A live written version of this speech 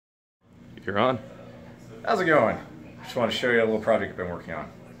You're on. How's it going? Just want to show you a little project I've been working on.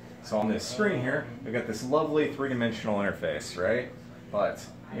 So on this screen here, we've got this lovely three-dimensional interface, right? But,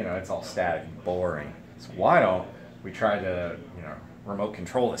 you know, it's all static and boring. So why don't we try to, remote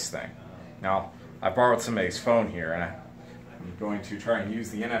control this thing? Now, I borrowed somebody's phone here, and I'm going to try and use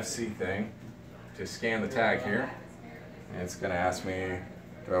the NFC thing to scan the tag here. And it's going to ask me,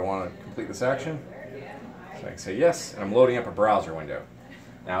 do I want to complete this action? So I can say yes, and I'm loading up a browser window.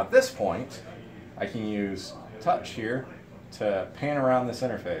 Now at this point, I can use touch here to pan around this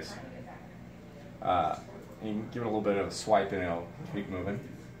interface. You can give it a little bit of a swipe and it'll keep moving.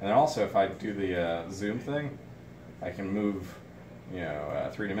 And then also if I do the zoom thing, I can move,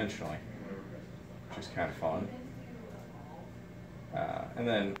 three-dimensionally, which is kind of fun. And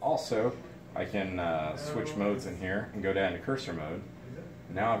then also I can switch modes in here and go down to cursor mode.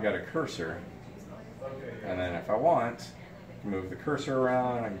 Now I've got a cursor, and then if I want, move the cursor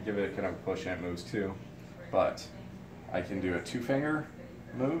around. I can give it kind of a push and it moves too. But I can do a two-finger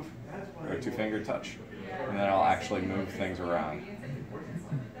move or a two-finger touch, and then I'll actually move things around.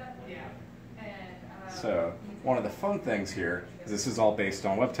 So one of the fun things here is this is all based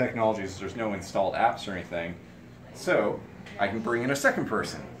on web technologies. There's no installed apps or anything. So I can bring in a second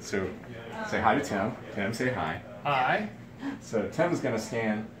person. So say hi to Tim. Tim, say hi. Hi. So Tim's going to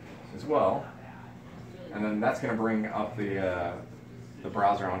scan as well. And then that's going to bring up the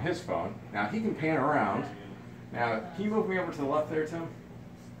browser on his phone. Now he can pan around. Now, can you move me over to the left there, Tim?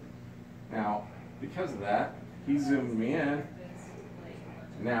 Now, because of that, he zoomed me in.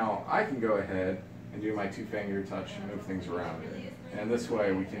 Now I can go ahead and do my two-finger touch and move things around. And this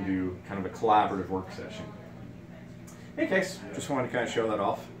way we can do kind of a collaborative work session. In any case, just wanted to kind of show that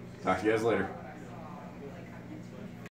off. Talk to you guys later.